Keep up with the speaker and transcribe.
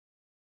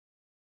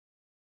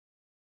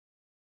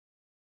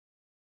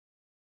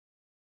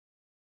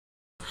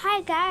Hi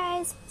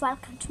guys,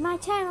 welcome to my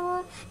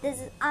channel. This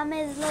is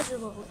AAMI'S.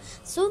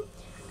 So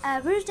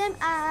every time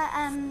I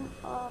am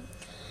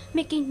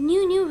making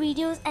new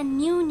videos and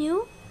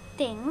new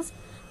things.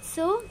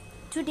 So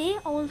today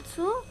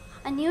also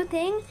a new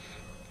thing,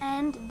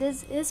 and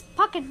this is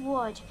pocket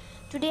watch.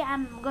 Today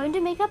I'm going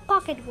to make a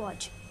pocket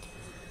watch.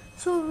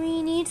 So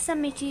we need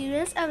some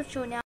materials. I will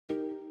show now.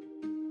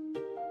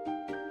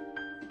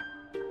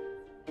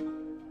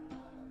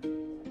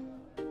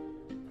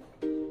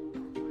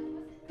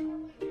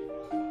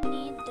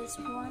 This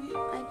one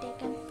I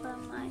taken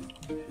from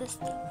this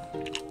thing.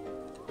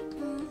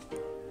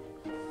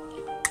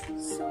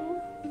 So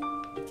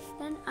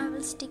then I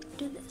will stick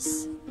to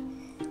this,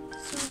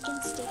 so it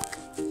can stick.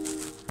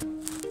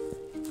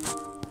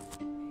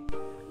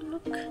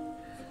 Look,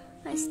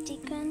 I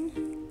sticken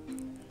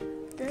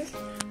this.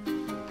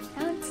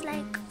 Now it's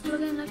like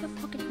looking like a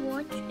pocket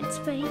watch. It's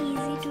very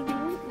easy to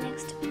do.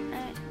 Next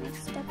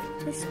step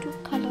is to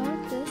color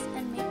this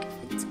and make